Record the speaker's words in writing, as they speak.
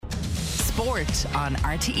Sport on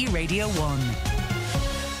RTE Radio 1.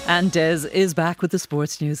 And Des is back with the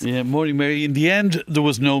sports news. Yeah, morning, Mary. In the end, there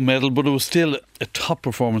was no medal, but it was still a top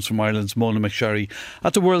performance from Ireland's Mona McSharry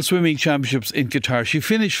at the World Swimming Championships in Qatar. She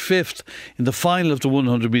finished fifth in the final of the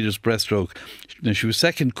 100 metres breaststroke. Now, she was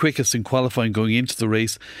second quickest in qualifying going into the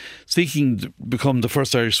race, seeking to become the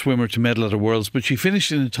first Irish swimmer to medal at a Worlds, but she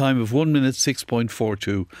finished in a time of 1 minute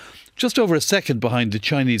 6.42, just over a second behind the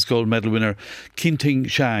Chinese gold medal winner Qinting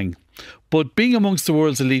Zhang. But being amongst the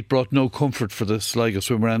world's elite brought no comfort for the Sligo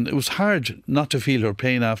swimmer, and it was hard not to feel her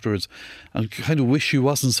pain afterwards and kind of wish she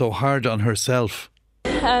wasn't so hard on herself.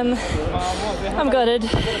 I'm gutted.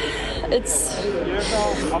 I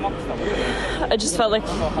just felt like,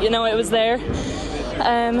 it was there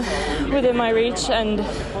within my reach, and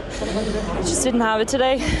I just didn't have it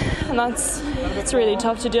today, and it's really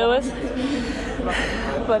tough to deal with.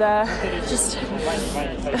 But just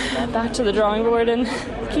back to the drawing board and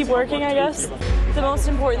keep working, I guess. The most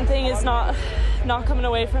important thing is not coming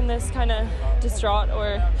away from this kind of distraught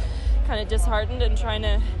or kind of disheartened, and trying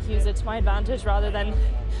to use it to my advantage rather than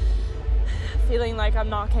feeling like I'm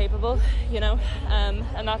not capable,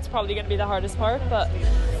 and that's probably going to be the hardest part, but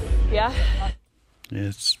yeah.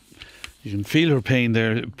 You can feel her pain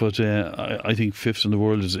there, but I think fifth in the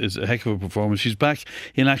world is a heck of a performance. She's back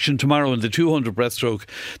in action tomorrow in the 200 breaststroke.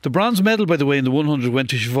 The bronze medal, by the way, in the 100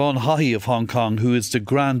 went to Siobhan Haughey of Hong Kong, who is the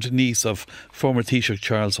grand niece of former Taoiseach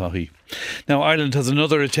Charles Haughey. Now, Ireland has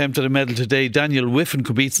another attempt at a medal today. Daniel Whiffen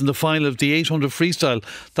competes in the final of the 800 freestyle.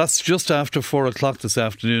 That's just after 4 o'clock this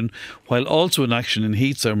afternoon, while also in action in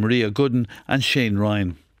heats are Maria Gooden and Shane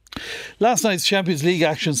Ryan. Last night's Champions League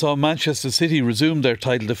action saw Manchester City resume their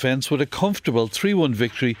title defence with a comfortable 3-1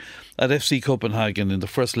 victory at FC Copenhagen in the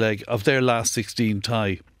first leg of their last 16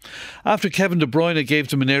 tie. After Kevin De Bruyne gave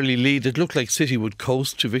them an early lead, it looked like City would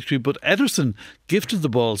coast to victory, but Ederson gifted the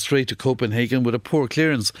ball straight to Copenhagen with a poor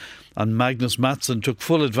clearance, and Magnus Madsson took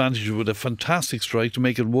full advantage with a fantastic strike to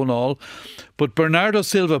make it 1-1. But Bernardo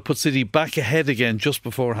Silva put City back ahead again just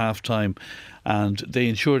before half-time, and they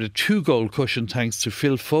ensured a 2-goal cushion thanks to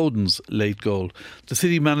Phil Foden's late goal. The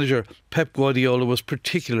City manager Pep Guardiola was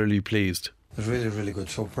particularly pleased. Really, really good.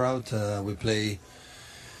 So proud. We play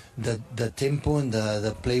the tempo and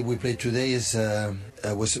the play we played today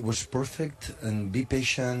was perfect, and be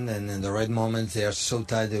patient, and in the right moments. They are so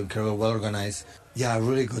tight, they're incredibly well organized. Yeah,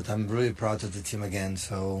 really good. I'm really proud of the team again.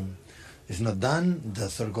 So it's not done. The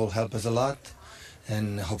third goal helped us a lot,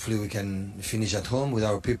 and hopefully we can finish at home with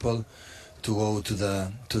our people to go to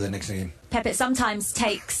the next game. Pep, it sometimes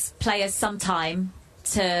takes players some time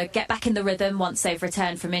to get back in the rhythm once they've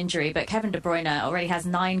returned from injury, but Kevin De Bruyne already has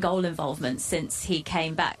 9 goal involvements since he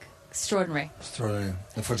came back. Extraordinary.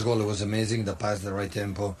 The first goal was amazing, the pass, the right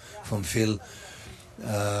tempo from Phil,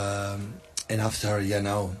 and after,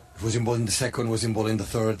 now it was involved in the second, was involved in the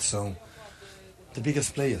third, so the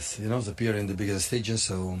biggest players, appear in the biggest stages,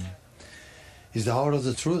 so it's the hour of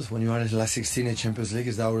the truth. When you are in the last 16 in Champions League,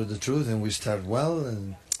 it's the hour of the truth, and we start well,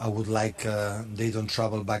 and I would like they don't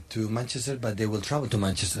travel back to Manchester, but they will travel to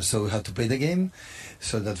Manchester, so we have to play the game,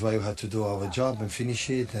 so that's why we have to do our job and finish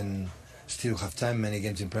it, and still have time, many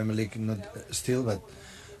games in Premier League, not still, but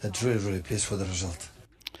that's really, really pleased for the result.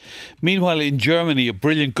 Meanwhile, in Germany, a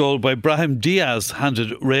brilliant goal by Brahim Diaz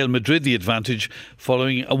handed Real Madrid the advantage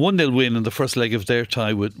following a 1-0 win in the first leg of their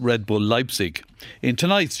tie with Red Bull Leipzig. In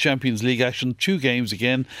tonight's Champions League action, 2 games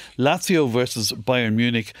again: Lazio versus Bayern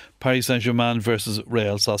Munich, Paris Saint-Germain versus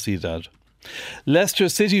Real Sociedad. Leicester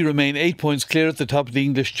City remain 8 points clear at the top of the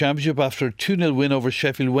English Championship after a 2-0 win over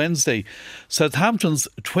Sheffield Wednesday. Southampton's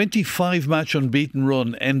 25-match unbeaten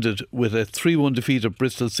run ended with a 3-1 defeat at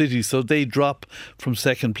Bristol City, so they drop from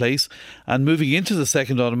second place. And moving into the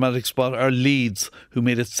second automatic spot are Leeds, who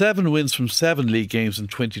made it 7 wins from 7 league games in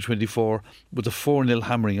 2024 with a 4-0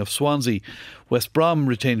 hammering of Swansea. West Brom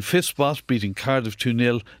retained 5th spot, beating Cardiff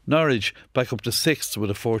 2-0. Norwich back up to 6th with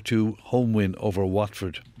a 4-2 home win over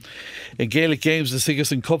Watford. In Gaelic games, the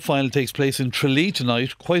Sigerson Cup final takes place in Tralee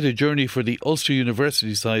tonight. Quite a journey for the Ulster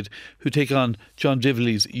University side, who take on John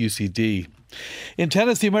Divley's UCD. In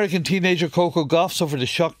tennis, the American teenager Coco Gauff suffered a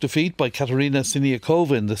shock defeat by Katerina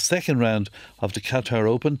Siniakova in the second round of the Qatar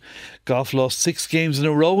Open. Gauff lost 6 games in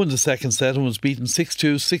a row in the second set and was beaten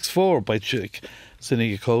 6-2, 6-4 by Czech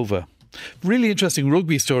Siniakova. Really interesting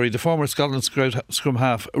rugby story. The former Scotland scrum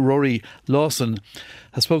half Rory Lawson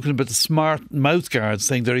has spoken about the smart mouth guards,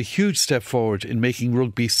 saying they're a huge step forward in making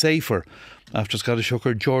rugby safer after Scottish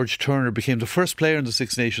hooker George Turner became the first player in the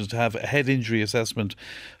Six Nations to have a head injury assessment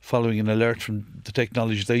following an alert from the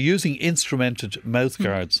technology. They're using instrumented mouth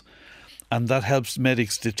guards, and that helps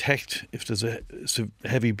medics detect if there's a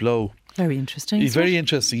heavy blow. Very interesting. He's very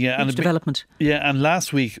interesting, yeah. Huge development. Yeah, and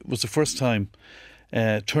last week was the first time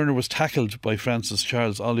Turner was tackled by Francis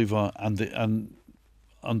Charles Oliver, and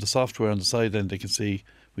on the software on the side end they can see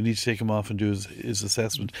we need to take him off and do his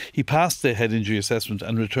assessment. He passed the head injury assessment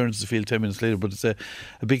and returns to the field 10 minutes later, but it's a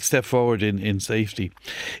big step forward in safety.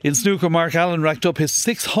 In snooker, Mark Allen racked up his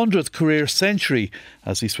 600th career century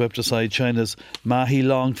as he swept aside China's Ma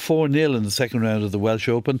He-long 4-0 in the second round of the Welsh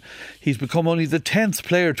Open. He's become only the 10th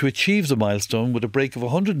player to achieve the milestone, with a break of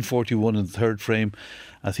 141 in the third frame,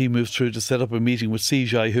 as he moves through to set up a meeting with Si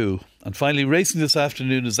Jai-Hu. And finally, racing this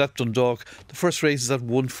afternoon is at Dundalk. The first race is at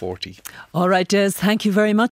 1:40. All right, Des, thank you very much.